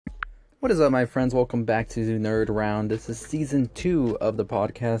What is up, my friends? Welcome back to Nerd Round. This is season 2 of the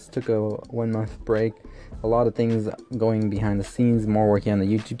podcast. Took a 1 month break. A lot of things going behind the scenes, more working on the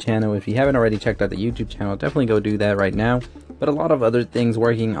YouTube channel. If you haven't already checked out the YouTube channel, definitely go do that right now. But a lot of other things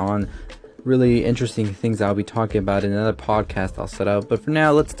working on really interesting things I'll be talking about in another podcast I'll set up. But for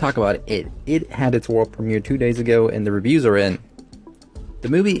now, let's talk about it. It had its world premiere 2 days ago and the reviews are in. The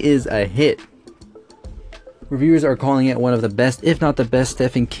movie is a hit. Reviewers are calling it one of the best, if not the best,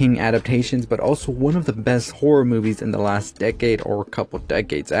 Stephen King adaptations, but also one of the best horror movies in the last decade, or a couple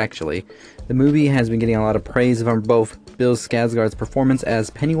decades actually. The movie has been getting a lot of praise from both Bill Skarsgård's performance as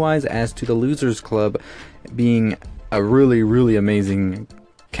Pennywise as to the Losers Club being a really amazing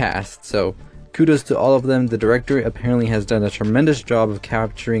cast. So kudos to all of them. The director apparently has done a tremendous job of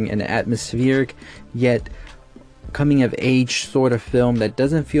capturing an atmospheric yet coming of age sort of film that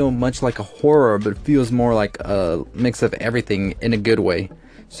doesn't feel much like a horror but feels more like a mix of everything in a good way.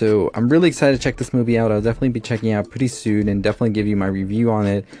 So I'm really excited to check this movie out. I'll definitely be checking it out pretty soon and definitely give you my review on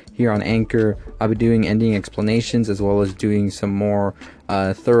it here on Anchor. I'll be doing ending explanations as well as doing some more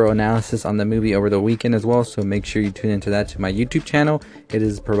thorough analysis on the movie over the weekend as well, so make sure you tune into that to my YouTube channel. It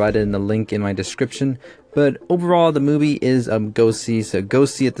is provided in the link in my description. But overall, the movie is go see, so go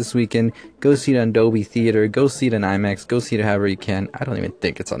see it this weekend. Go see it on Dolby Theater, go see it on IMAX, go see it however you can. I don't even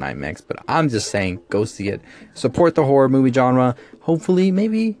think it's on IMAX, but I'm just saying, go see it. Support the horror movie genre. Hopefully,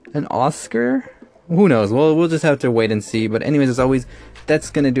 maybe an Oscar? Who knows? Well, we'll just have to wait and see. But anyways, as always, that's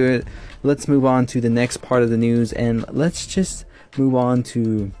gonna do it. Let's move on to the next part of the news, and let's just move on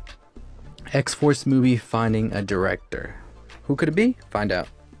to X-Force movie finding a director. Who could it be? Find out.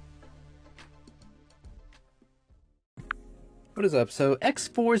 What is up? So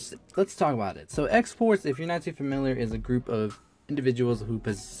X-Force, let's talk about it. So X-Force, if you're not too familiar, is a group of individuals who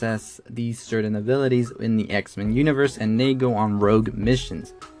possess these certain abilities in the X-Men universe, and they go on rogue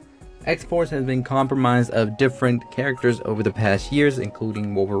missions. X-Force has been comprised of different characters over the past years,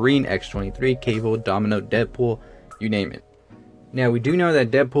 including Wolverine, X-23, Cable, Domino, Deadpool, you name it. Now, we do know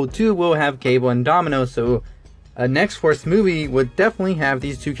that Deadpool 2 will have Cable and Domino, so an X-Force movie would definitely have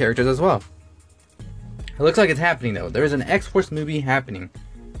these two characters as well. It looks like it's happening though. There is an X-Force movie happening.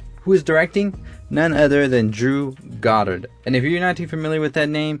 Who is directing? None other than Drew Goddard. And if you're not too familiar with that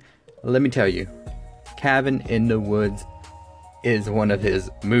name, let me tell you, Cabin in the Woods is one of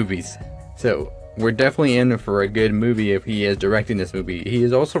his movies. So we're definitely in for a good movie if he is directing this movie. He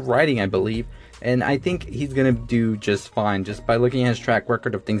is also writing, I believe, and I think he's gonna do just fine. Just by looking at his track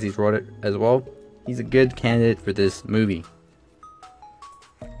record of things he's wrote as well, he's a good candidate for this movie.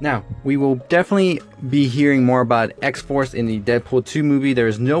 Now, we will definitely be hearing more about X-Force in the Deadpool 2 movie. There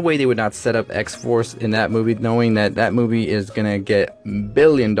is no way they would not set up X-Force in that movie, knowing that that movie is going to get $1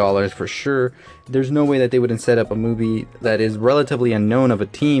 billion for sure. There's no way that they wouldn't set up a movie that is relatively unknown of a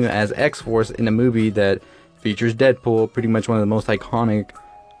team as X-Force in a movie that features Deadpool, pretty much one of the most iconic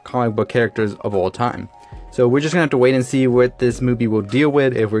comic book characters of all time. So we're just going to have to wait and see what this movie will deal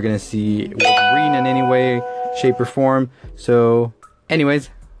with, if we're going to see Wolverine in any way, shape, or form. So, anyways,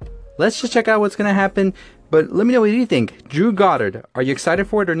 let's just check out what's going to happen. But let me know what you think. Drew Goddard, are you excited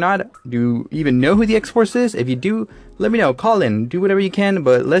for it or not? Do you even know who the X-Force is? If you do, let me know. Call in. Do whatever you can.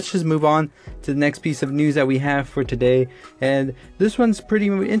 But let's just move on to the next piece of news that we have for today. And this one's pretty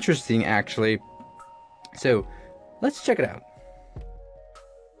interesting, actually. So, let's check it out.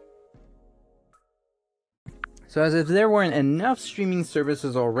 So as if there weren't enough streaming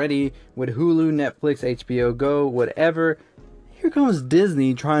services already with Hulu, Netflix, HBO Go, whatever, here comes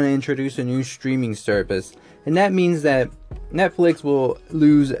Disney trying to introduce a new streaming service. And that means that Netflix will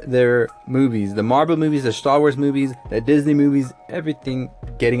lose their movies. The Marvel movies, the Star Wars movies, the Disney movies, everything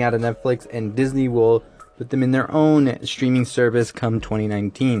getting out of Netflix, and Disney will put them in their own streaming service come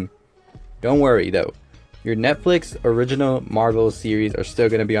 2019. Don't worry though. Your Netflix original Marvel series are still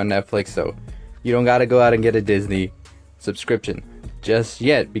going to be on Netflix, so you don't got to go out and get a Disney subscription just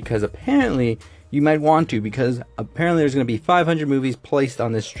yet, because apparently you might want to, because apparently there's going to be 500 movies placed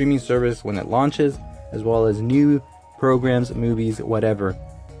on this streaming service when it launches, as well as new programs, movies, whatever.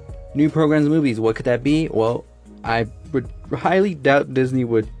 New programs, movies, what could that be? Well, I would highly doubt Disney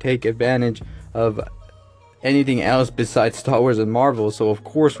would take advantage of anything else besides Star Wars and Marvel, so of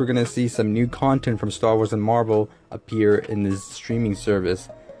course we're going to see some new content from Star Wars and Marvel appear in this streaming service.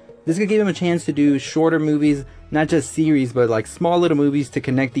 This could give them a chance to do shorter movies, not just series, but like small little movies to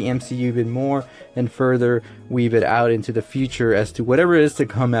connect the MCU even more and further weave it out into the future as to whatever is to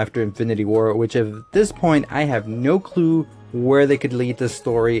come after Infinity War, which at this point I have no clue where they could lead this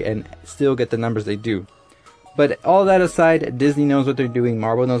story and still get the numbers they do. But all that aside, Disney knows what they're doing,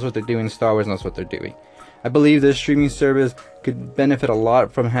 Marvel knows what they're doing, Star Wars knows what they're doing. I believe this streaming service could benefit a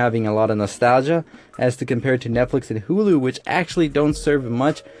lot from having a lot of nostalgia as to compare to Netflix and Hulu, which actually don't serve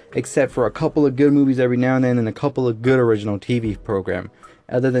much except for a couple of good movies every now and then and a couple of good original TV program.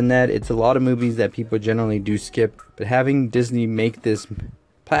 Other than that, it's a lot of movies that people generally do skip, but having Disney make this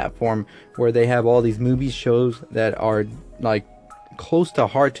platform where they have all these movie shows that are like close to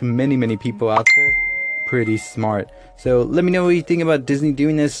heart to many people out there, pretty smart. So let me know what you think about Disney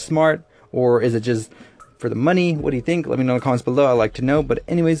doing this. Smart, or is it just for the money? What do you think? Let me know in the comments below. I'd like to know. But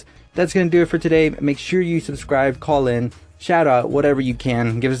anyways, that's gonna do it for today. Make sure you subscribe, call in, shout out, whatever you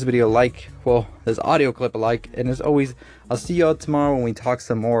can. Give this video a like, well, this audio clip a like, and as always, I'll see y'all tomorrow when we talk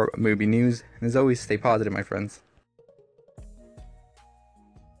some more movie news. And as always, stay positive, my friends.